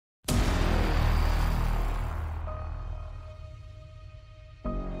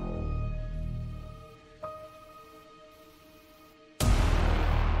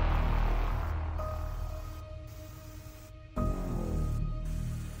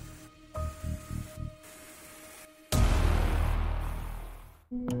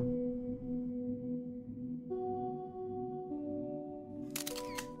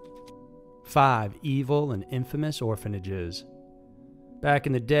5 evil and infamous orphanages. Back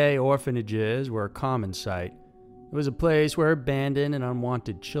in the day, orphanages were a common sight. It was a place where abandoned and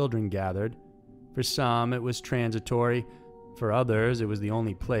unwanted children gathered. For some, it was transitory. For others, it was the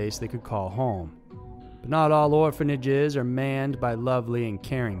only place they could call home. But not all orphanages are manned by lovely and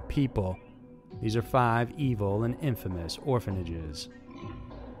caring people. These are 5 evil and infamous orphanages.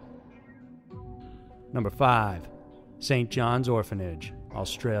 Number 5. St. John's Orphanage,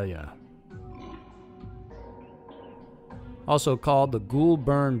 Australia. Also called the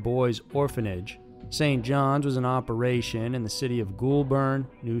Goulburn Boys Orphanage, St. John's was in operation in the city of Goulburn,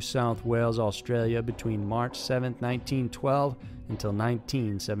 New South Wales, Australia between March 7, 1912 until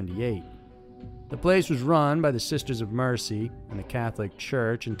 1978. The place was run by the Sisters of Mercy and the Catholic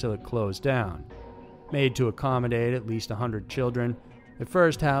Church until it closed down. Made to accommodate at least 100 children, it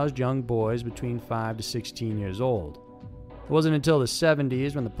first housed young boys between 5 to 16 years old. It wasn't until the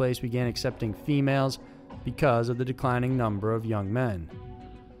 70s when the place began accepting females because of the declining number of young men.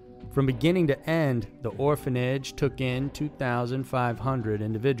 From beginning to end, the orphanage took in 2,500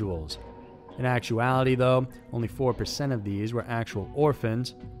 individuals. In actuality, though, only 4% of these were actual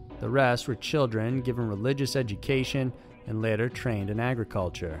orphans. The rest were children given religious education and later trained in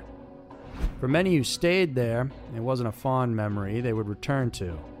agriculture. For many who stayed there, it wasn't a fond memory they would return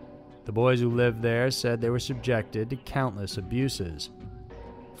to. The boys who lived there said they were subjected to countless abuses.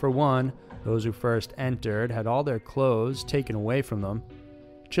 For one, those who first entered had all their clothes taken away from them.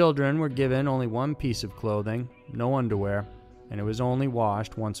 Children were given only one piece of clothing, no underwear, and it was only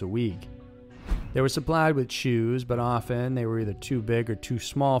washed once a week. They were supplied with shoes, but often they were either too big or too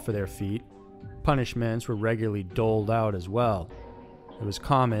small for their feet. Punishments were regularly doled out as well. It was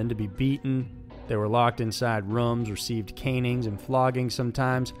common to be beaten. They were locked inside rooms, received canings and floggings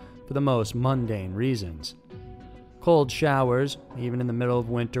sometimes for the most mundane reasons. Cold showers, even in the middle of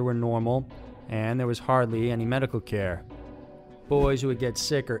winter, were normal, and there was hardly any medical care. Boys who would get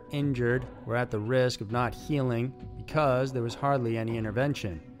sick or injured were at the risk of not healing because there was hardly any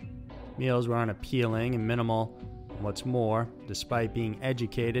intervention. Meals were unappealing and minimal. And what's more, despite being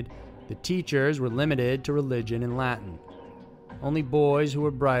educated, the teachers were limited to religion and Latin. Only boys who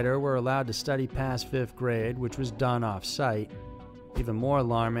were brighter were allowed to study past 5th grade, which was done off-site. Even more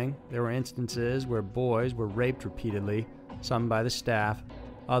alarming, there were instances where boys were raped repeatedly, some by the staff,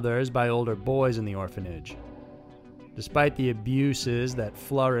 others by older boys in the orphanage. Despite the abuses that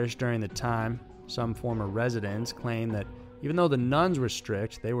flourished during the time, some former residents claimed that even though the nuns were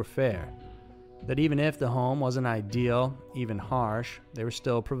strict, they were fair. That even if the home wasn't ideal, even harsh, they were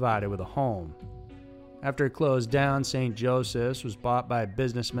still provided with a home. After it closed down, St. Joseph's was bought by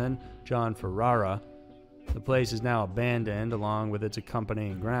businessman John Ferrara. The place is now abandoned along with its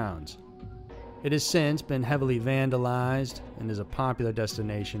accompanying grounds. It has since been heavily vandalized and is a popular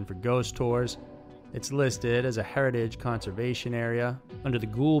destination for ghost tours. It's listed as a heritage conservation area under the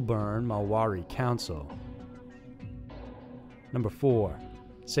Goulburn Malwari Council. Number 4.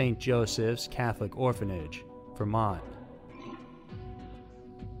 St. Joseph's Catholic Orphanage, Vermont.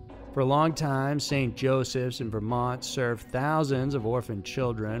 For a long time, St. Joseph's in Vermont served thousands of orphaned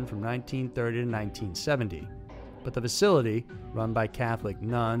children from 1930 to 1970, but the facility, run by Catholic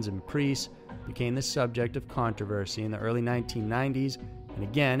nuns and priests, became the subject of controversy in the early 1990s and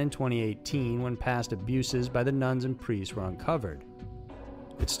again in 2018 when past abuses by the nuns and priests were uncovered.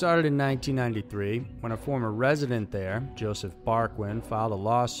 It started in 1993 when a former resident there, Joseph Barquin, filed a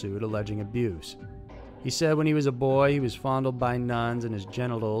lawsuit alleging abuse. He said when he was a boy, he was fondled by nuns and his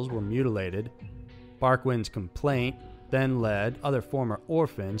genitals were mutilated. Barquin's complaint then led other former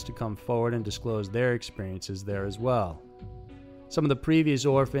orphans to come forward and disclose their experiences there as well. Some of the previous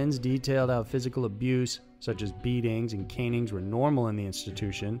orphans detailed how physical abuse, such as beatings and canings, were normal in the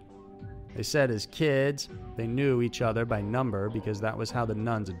institution. They said as kids, they knew each other by number because that was how the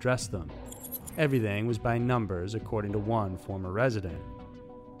nuns addressed them. Everything was by numbers, according to one former resident.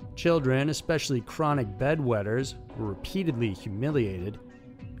 Children, especially chronic bedwetters, were repeatedly humiliated,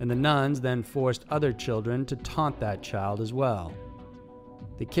 and the nuns then forced other children to taunt that child as well.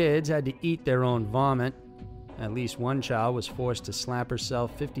 The kids had to eat their own vomit. At least one child was forced to slap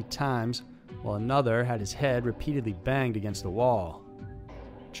herself 50 times, while another had his head repeatedly banged against the wall.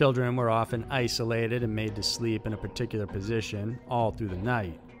 Children were often isolated and made to sleep in a particular position all through the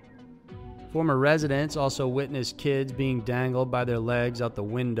night. Former residents also witnessed kids being dangled by their legs out the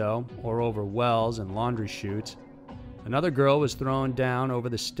window or over wells and laundry chutes. Another girl was thrown down over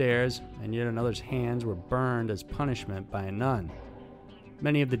the stairs, and yet another's hands were burned as punishment by a nun.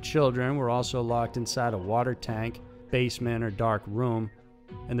 Many of the children were also locked inside a water tank, basement, or dark room,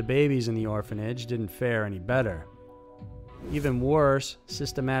 and the babies in the orphanage didn't fare any better. Even worse,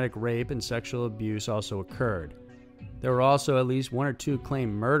 systematic rape and sexual abuse also occurred. There were also at least 1 or 2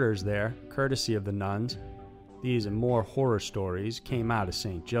 claimed murders there, courtesy of the nuns. These and more horror stories came out of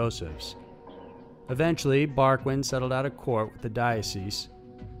St. Joseph's. Eventually, Barquin settled out of court with the diocese.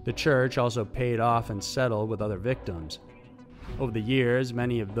 The church also paid off and settled with other victims. Over the years,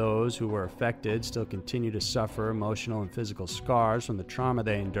 many of those who were affected still continue to suffer emotional and physical scars from the trauma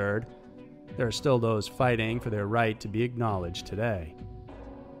they endured. There are still those fighting for their right to be acknowledged today.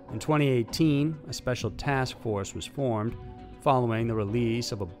 In 2018, a special task force was formed following the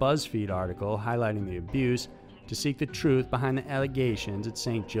release of a BuzzFeed article highlighting the abuse to seek the truth behind the allegations at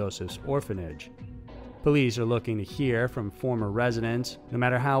St. Joseph's Orphanage. Police are looking to hear from former residents, no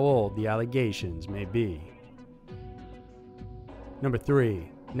matter how old the allegations may be. Number 3.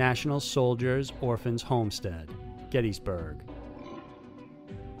 National Soldiers Orphans Homestead, Gettysburg.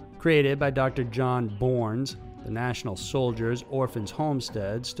 Created by Dr. John Bournes, the National Soldiers Orphans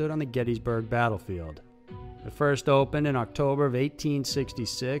Homestead stood on the Gettysburg battlefield. It first opened in October of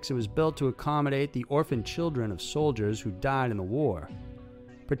 1866 and was built to accommodate the orphan children of soldiers who died in the war.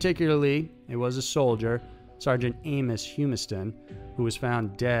 Particularly, it was a soldier, Sergeant Amos Humiston, who was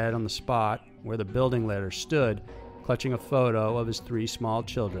found dead on the spot where the building later stood, clutching a photo of his 3 small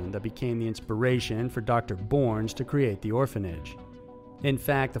children that became the inspiration for Dr. Bournes to create the orphanage. In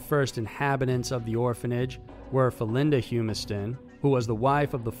fact, the first inhabitants of the orphanage were Felinda Humiston, who was the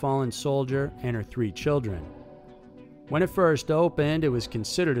wife of the fallen soldier, and her 3 children. When it first opened, it was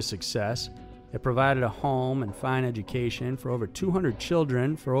considered a success. It provided a home and fine education for over 200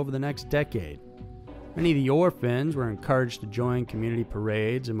 children for over the next decade. Many of the orphans were encouraged to join community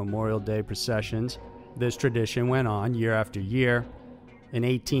parades and Memorial Day processions. This tradition went on year after year. In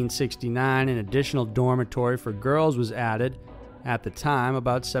 1869, an additional dormitory for girls was added. At the time,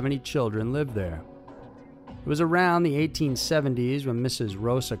 about 70 children lived there. It was around the 1870s when Mrs.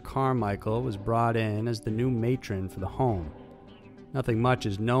 Rosa Carmichael was brought in as the new matron for the home. Nothing much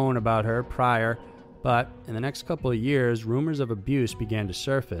is known about her prior, but in the next couple of years, rumors of abuse began to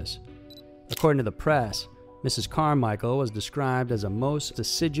surface. According to the press, Mrs. Carmichael was described as a most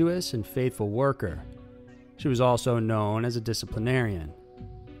assiduous and faithful worker. She was also known as a disciplinarian.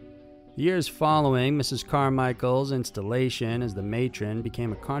 The years following Mrs. Carmichael's installation as the matron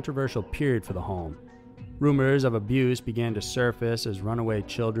became a controversial period for the home. Rumors of abuse began to surface as runaway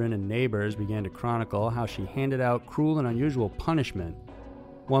children and neighbors began to chronicle how she handed out cruel and unusual punishment.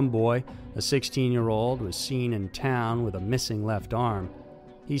 One boy, a 16-year-old, was seen in town with a missing left arm.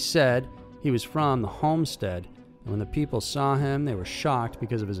 He said he was from the homestead, and when the people saw him, they were shocked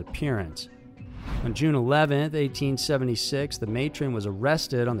because of his appearance. On June 11, 1876, the matron was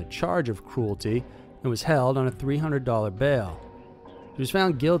arrested on the charge of cruelty and was held on a $300 bail. She was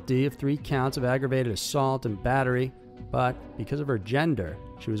found guilty of 3 counts of aggravated assault and battery, but because of her gender,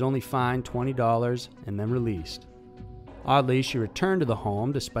 she was only fined $20 and then released. Oddly, she returned to the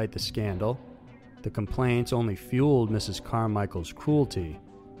home despite the scandal. The complaints only fueled Mrs. Carmichael's cruelty.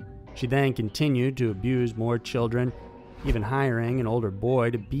 She then continued to abuse more children, even hiring an older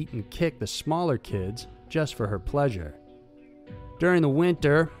boy to beat and kick the smaller kids just for her pleasure. During the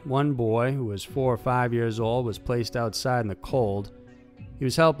winter, one boy, who was 4 or 5 years old, was placed outside in the cold. He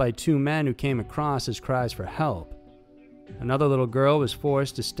was helped by 2 men who came across his cries for help. Another little girl was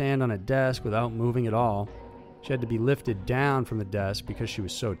forced to stand on a desk without moving at all. She had to be lifted down from the desk because she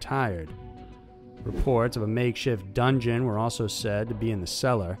was so tired. Reports of a makeshift dungeon were also said to be in the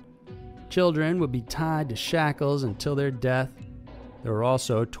cellar. Children would be tied to shackles until their death. There were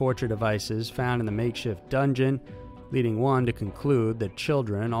also torture devices found in the makeshift dungeon, leading one to conclude that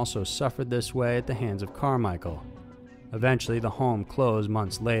children also suffered this way at the hands of Carmichael. Eventually, the home closed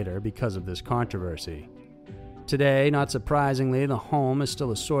months later because of this controversy. Today, not surprisingly, the home is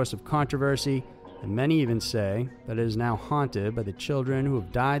still a source of controversy, and many even say that it is now haunted by the children who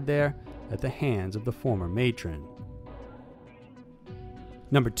have died there at the hands of the former matron.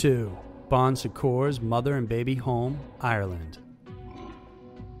 Number 2. Bon Secours Mother and Baby Home, Ireland.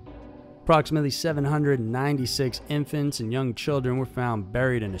 Approximately 796 infants and young children were found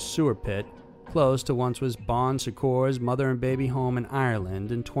buried in a sewer pit close to once was Bon Secours Mother and Baby Home in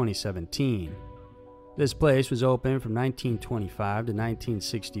Ireland in 2017. This place was open from 1925 to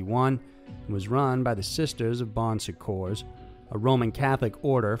 1961 and was run by the Sisters of Bon Secours, a Roman Catholic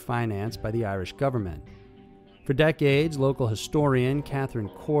order financed by the Irish government. For decades, local historian Catherine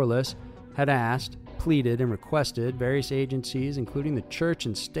Corliss had asked, pleaded, and requested various agencies, including the church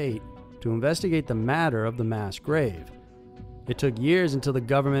and state, to investigate the matter of the mass grave. It took years until the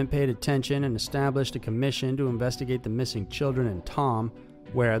government paid attention and established a commission to investigate the missing children in Tom,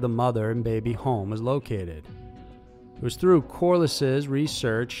 where the mother and baby home was located. It was through Corliss's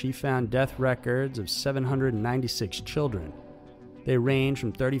research she found death records of 796 children. They ranged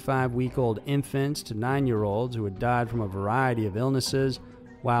from 35-week-old infants to 9-year-olds who had died from a variety of illnesses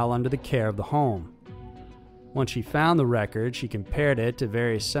while under the care of the home. Once she found the record, she compared it to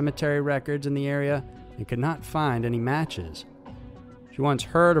various cemetery records in the area and could not find any matches. She once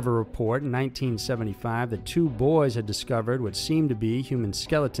heard of a report in 1975 that 2 boys had discovered what seemed to be human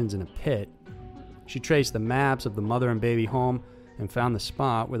skeletons in a pit. She traced the maps of the mother and baby home and found the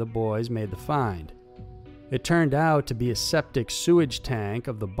spot where the boys made the find. It turned out to be a septic sewage tank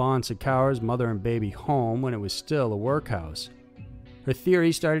of the Bon Secours mother and baby home when it was still a workhouse. Her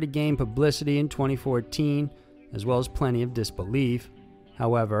theory started to gain publicity in 2014, as well as plenty of disbelief.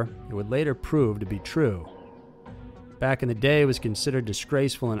 However, it would later prove to be true. Back in the day, it was considered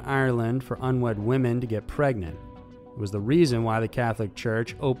disgraceful in Ireland for unwed women to get pregnant. It was the reason why the Catholic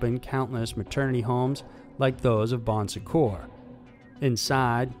Church opened countless maternity homes like those of Bon Secours.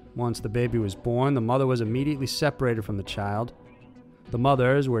 Inside, once the baby was born, the mother was immediately separated from the child. The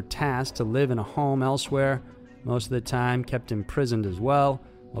mothers were tasked to live in a home elsewhere, most of the time kept imprisoned as well,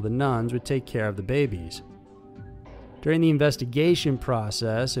 while the nuns would take care of the babies. During the investigation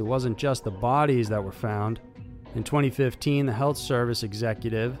process, it wasn't just the bodies that were found. In 2015, the Health Service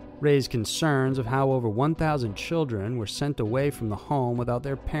executive raised concerns of how over 1,000 children were sent away from the home without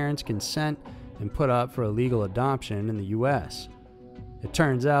their parents' consent and put up for illegal adoption in the U.S. It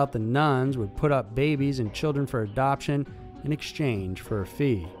turns out the nuns would put up babies and children for adoption in exchange for a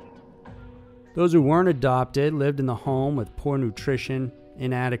fee. Those who weren't adopted lived in the home with poor nutrition,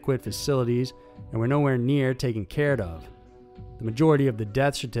 inadequate facilities, and were nowhere near taken care of. The majority of the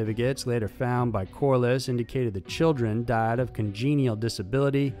death certificates later found by Corliss indicated the children died of congenital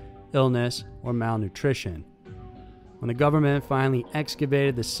disability, illness, or malnutrition. When the government finally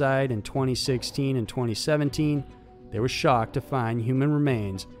excavated the site in 2016 and 2017, they were shocked to find human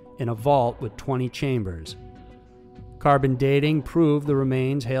remains in a vault with 20 chambers. Carbon dating proved the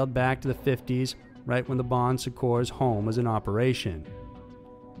remains hailed back to the 50s, right when the Bon Secours home was in operation.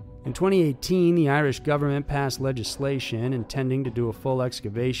 In 2018, the Irish government passed legislation intending to do a full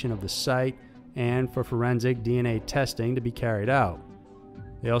excavation of the site and for forensic DNA testing to be carried out.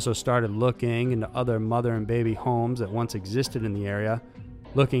 They also started looking into other mother and baby homes that once existed in the area,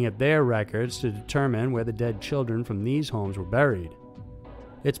 looking at their records to determine where the dead children from these homes were buried.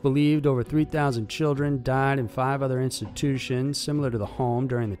 It's believed over 3,000 children died in 5 other institutions similar to the home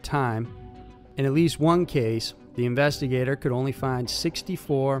during the time. In at least one case, the investigator could only find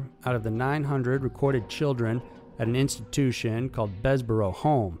 64 out of the 900 recorded children at an institution called Bessborough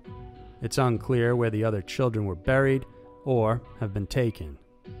Home. It's unclear where the other children were buried or have been taken.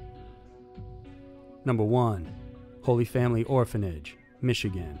 Number 1. Holy Family Orphanage,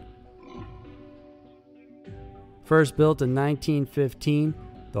 Michigan. First built in 1915,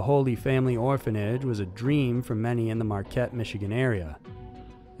 the Holy Family Orphanage was a dream for many in the Marquette, Michigan area.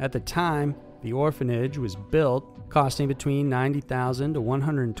 At the time, the orphanage was built, costing between $90,000 to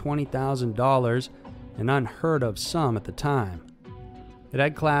 $120,000, an unheard of sum at the time. It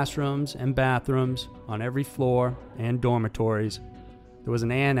had classrooms and bathrooms on every floor and dormitories. There was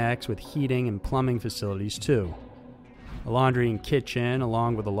an annex with heating and plumbing facilities too. A laundry and kitchen,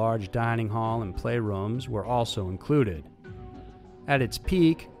 along with a large dining hall and playrooms, were also included. At its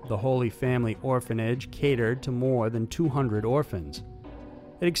peak, the Holy Family Orphanage catered to more than 200 orphans.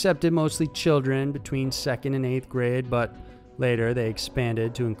 It accepted mostly children between 2nd and 8th grade, but later they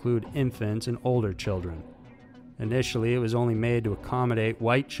expanded to include infants and older children. Initially, it was only made to accommodate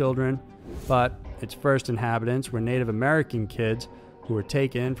white children, but its first inhabitants were Native American kids who were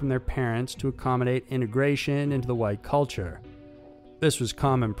taken from their parents to accommodate integration into the white culture. This was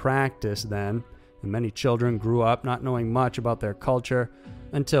common practice then, and many children grew up not knowing much about their culture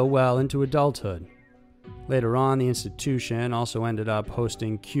until well into adulthood. Later on, the institution also ended up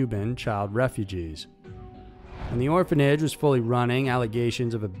hosting Cuban child refugees. When the orphanage was fully running,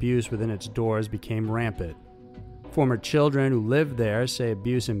 allegations of abuse within its doors became rampant. Former children who lived there say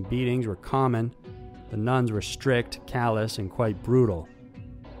abuse and beatings were common. The nuns were strict, callous, and quite brutal.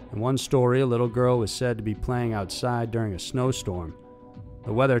 In one story, a little girl was said to be playing outside during a snowstorm.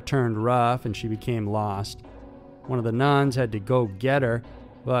 The weather turned rough and she became lost. One of the nuns had to go get her,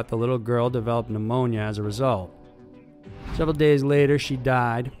 but the little girl developed pneumonia as a result. Several days later, she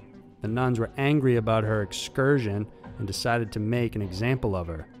died. The nuns were angry about her excursion and decided to make an example of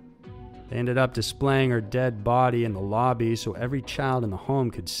her. They ended up displaying her dead body in the lobby so every child in the home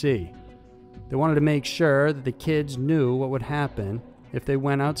could see. They wanted to make sure that the kids knew what would happen if they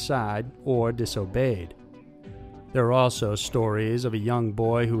went outside or disobeyed. There are also stories of a young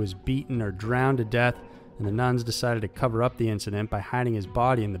boy who was beaten or drowned to death and the nuns decided to cover up the incident by hiding his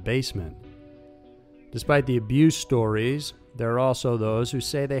body in the basement. Despite the abuse stories, there are also those who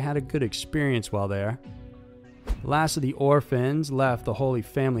say they had a good experience while there. The last of the orphans left the Holy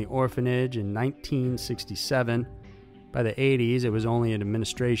Family Orphanage in 1967. By the 80s, it was only an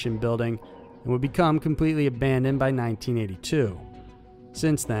administration building and would become completely abandoned by 1982.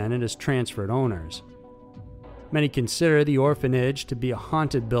 Since then, it has transferred owners. Many consider the orphanage to be a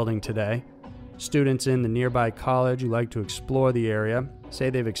haunted building today. Students in the nearby college who like to explore the area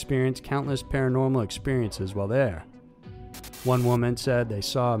say they've experienced countless paranormal experiences while there. One woman said they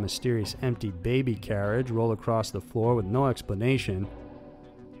saw a mysterious empty baby carriage roll across the floor with no explanation.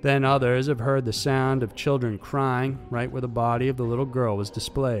 Then others have heard the sound of children crying right where the body of the little girl was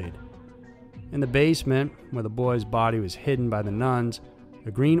displayed. In the basement, where the boy's body was hidden by the nuns,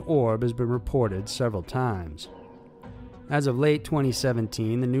 a green orb has been reported several times. As of late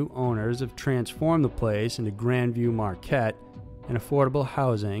 2017, the new owners have transformed the place into Grandview Marquette, an affordable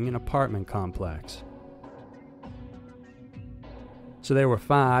housing and apartment complex. So there were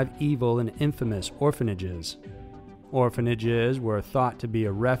 5 evil and infamous orphanages. Orphanages were thought to be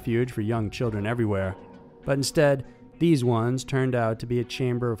a refuge for young children everywhere, but instead, these ones turned out to be a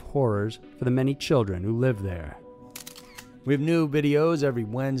chamber of horrors for the many children who live there. We have new videos every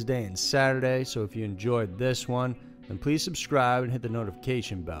Wednesday and Saturday, so if you enjoyed this one, then please subscribe and hit the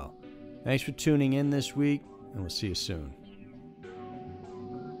notification bell. Thanks for tuning in this week, and we'll see you soon.